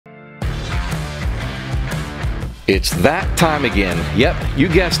It's that time again. Yep, you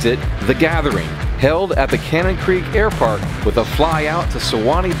guessed it, the gathering, held at the Cannon Creek Air Park with a fly out to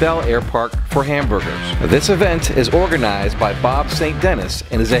Sewanee Bell Air Park for hamburgers. This event is organized by Bob St. Dennis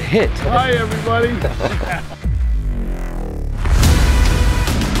and is a hit. Hi everybody.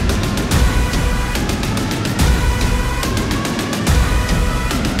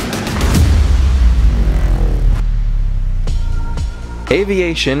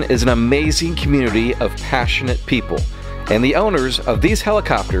 Aviation is an amazing community of passionate people, and the owners of these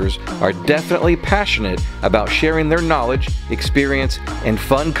helicopters are definitely passionate about sharing their knowledge, experience, and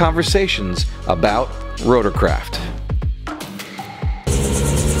fun conversations about rotorcraft.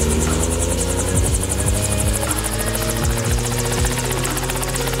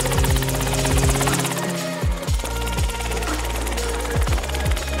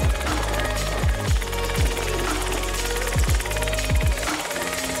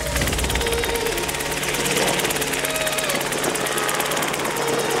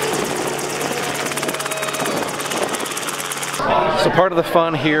 So part of the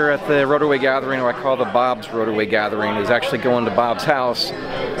fun here at the Rotorway Gathering, or I call the Bob's Rotorway Gathering, is actually going to Bob's house,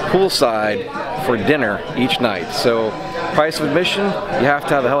 poolside, for dinner each night. So price of admission, you have to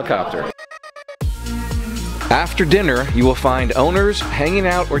have a helicopter. After dinner, you will find owners hanging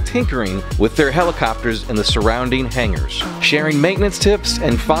out or tinkering with their helicopters in the surrounding hangars, sharing maintenance tips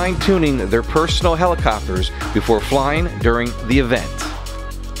and fine-tuning their personal helicopters before flying during the event.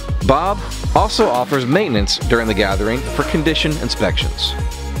 Bob also offers maintenance during the gathering for condition inspections.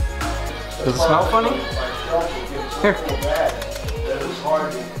 Does it smell funny? Here.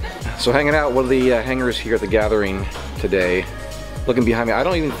 So hanging out with the hangars here at the gathering today. Looking behind me, I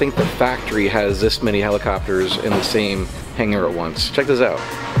don't even think the factory has this many helicopters in the same hangar at once. Check this out.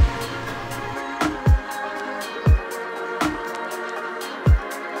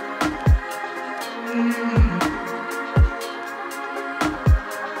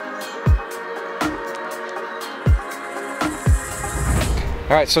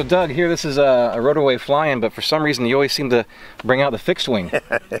 All right, so Doug, here this is a Rotorway fly-in, but for some reason you always seem to bring out the fixed wing.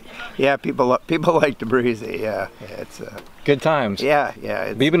 Yeah, people like the breezy. Yeah, it's good times. Yeah.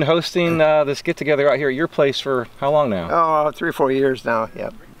 You've been hosting this get-together out here at your place for how long now? Oh, 3 or 4 years now.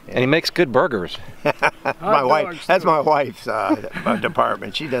 Yep. And he makes good burgers. My wife. That's my wife's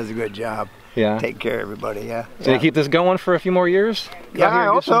department. She does a good job. Yeah. Take care of everybody. Yeah. So you keep this going for a few more years? Yeah, I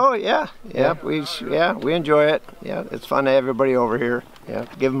hope so. Yeah. We enjoy it. Yeah, it's fun to have everybody over here. Yeah,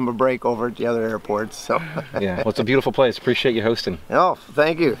 give them a break over at the other airports. So. Yeah, well, it's a beautiful place. Appreciate you hosting. Oh,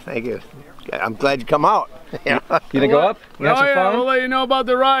 thank you. I'm glad you come out. Yeah. You gonna go up? You have some fun? We'll let you know about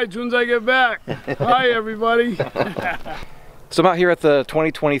the ride as soon as I get back. Hi, everybody. So I'm out here at the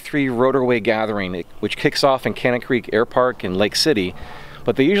 2023 Rotorway Gathering, which kicks off in Cannon Creek Air Park in Lake City.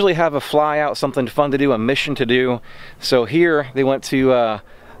 But they usually have a fly out, something fun to do, a mission to do. So here they went to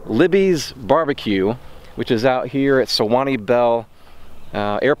Libby's Barbecue, which is out here at Sewanee Bell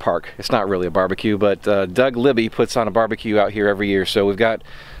Air Park. It's not really a barbecue, but Doug Libby puts on a barbecue out here every year. So we've got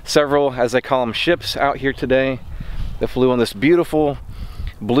several, as I call them, ships out here today that flew on this beautiful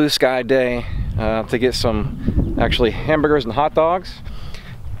blue sky day to get some actually hamburgers and hot dogs.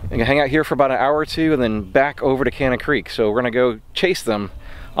 I'm gonna hang out here for about an hour or two and then back over to Cannon Creek. So we're gonna go chase them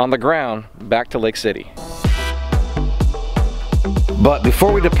on the ground back to Lake City. But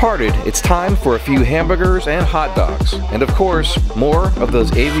before we departed, it's time for a few hamburgers and hot dogs. And of course, more of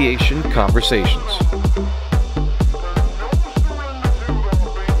those aviation conversations.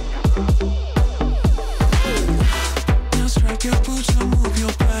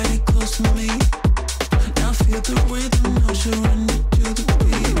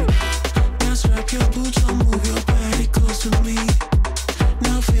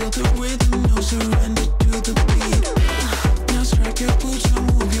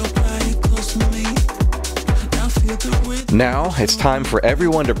 Now it's time for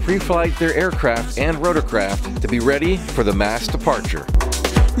everyone to pre-flight their aircraft and rotorcraft to be ready for the mass departure.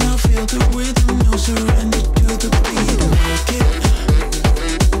 Now feel the rhythm, no surrender to the beat.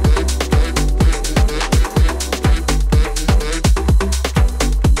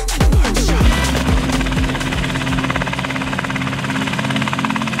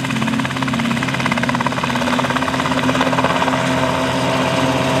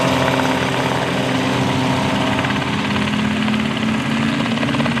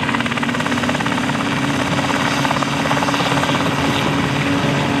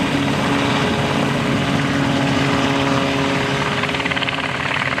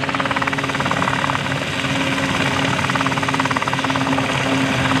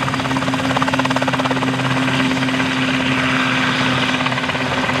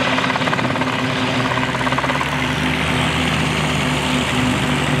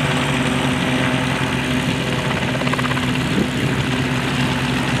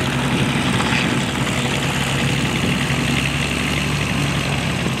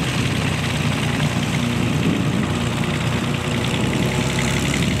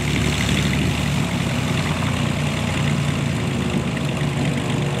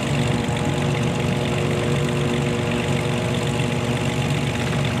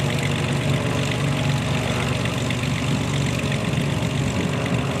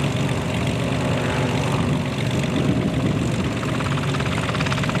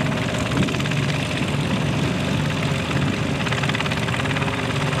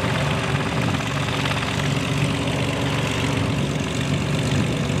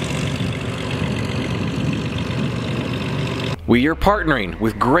 We are partnering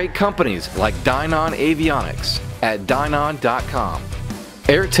with great companies like Dynon Avionics at Dynon.com,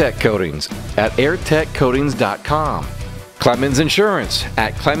 Airtech Coatings at AirtechCoatings.com, Clemens Insurance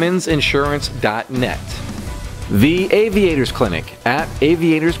at ClemensInsurance.net, The Aviators Clinic at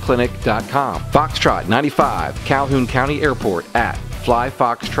AviatorsClinic.com, Foxtrot 95 Calhoun County Airport at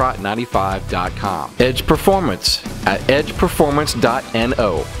FlyFoxtrot95.com, Edge Performance at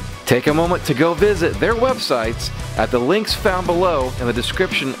EdgePerformance.no. Take a moment to go visit their websites at the links found below in the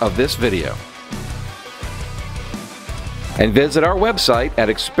description of this video. And visit our website at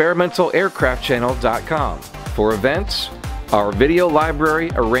ExperimentalAircraftChannel.com for events, our video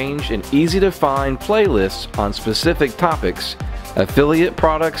library arranged in easy-to-find playlists on specific topics, affiliate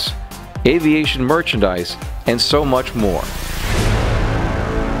products, aviation merchandise, and so much more.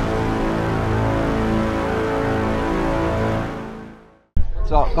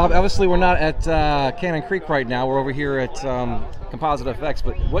 So obviously we're not at Cannon Creek right now. We're over here at Composite FX.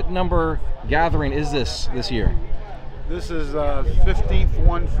 But what number gathering is this year? This is 15th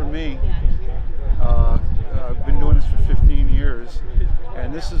one for me. I've been doing this for 15 years,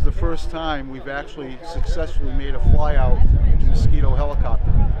 and this is the first time we've actually successfully made a flyout to Mosquito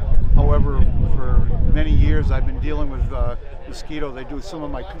helicopter. However, for many years I've been dealing with Mosquito. They do some of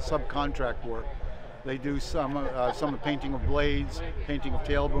my subcontract work. They do some of painting of blades, painting of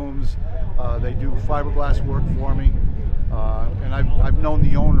tail booms. They do fiberglass work for me, and I've known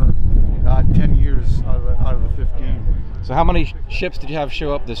the owner 10 years out of the 15. So how many ships did you have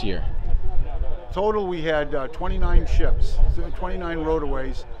show up this year? Total, we had 29 ships, 29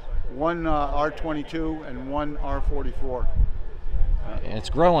 rotorways, one R22 and one R44. And it's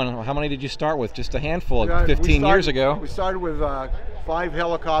growing. How many did you start with? Just a handful 15 years ago. We started with 5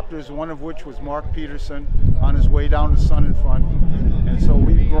 helicopters, one of which was Mark Peterson on his way down to Sun and Fun. And so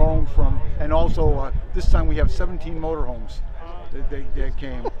we've grown from, and also this time we have 17 motorhomes that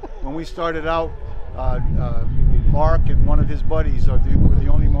came. When we started out, Mark and one of his buddies were the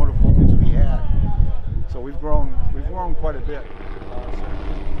only motorhomes we had. So we've grown quite a bit.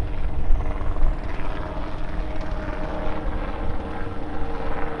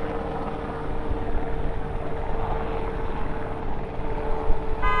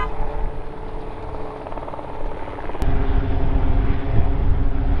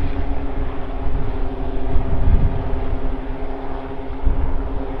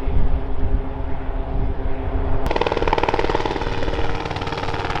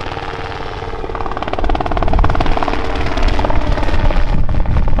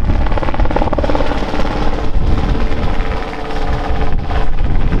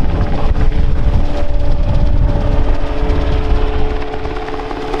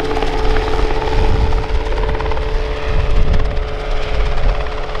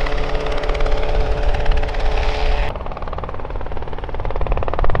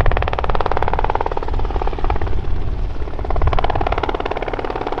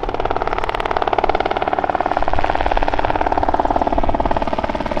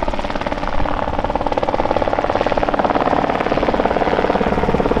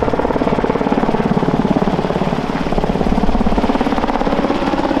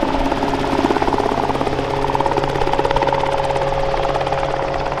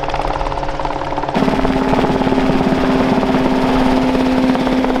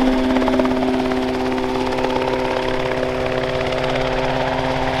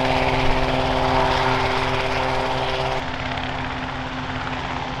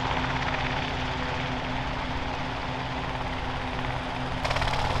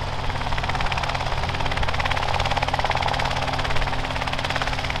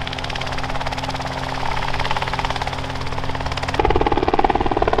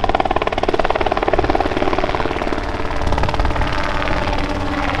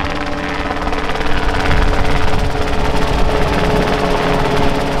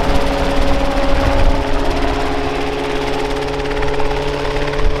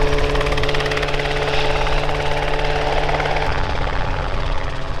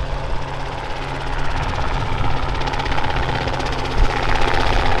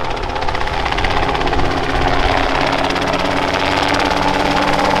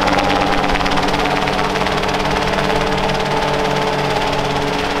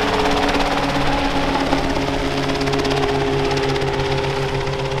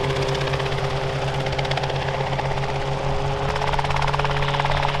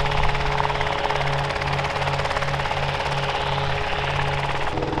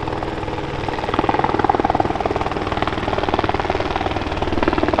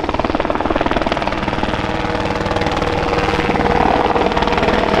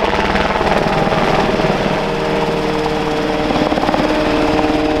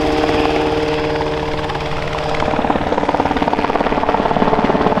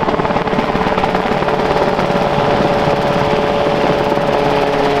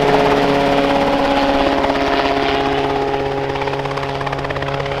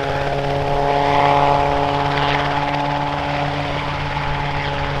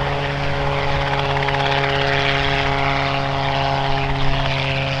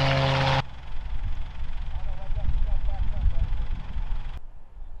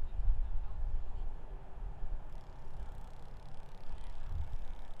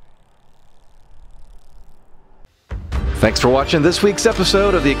 Thanks for watching this week's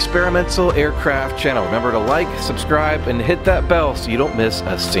episode of the Experimental Aircraft channel. Remember to like, subscribe, and hit that bell so you don't miss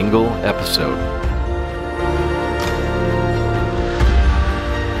a single episode.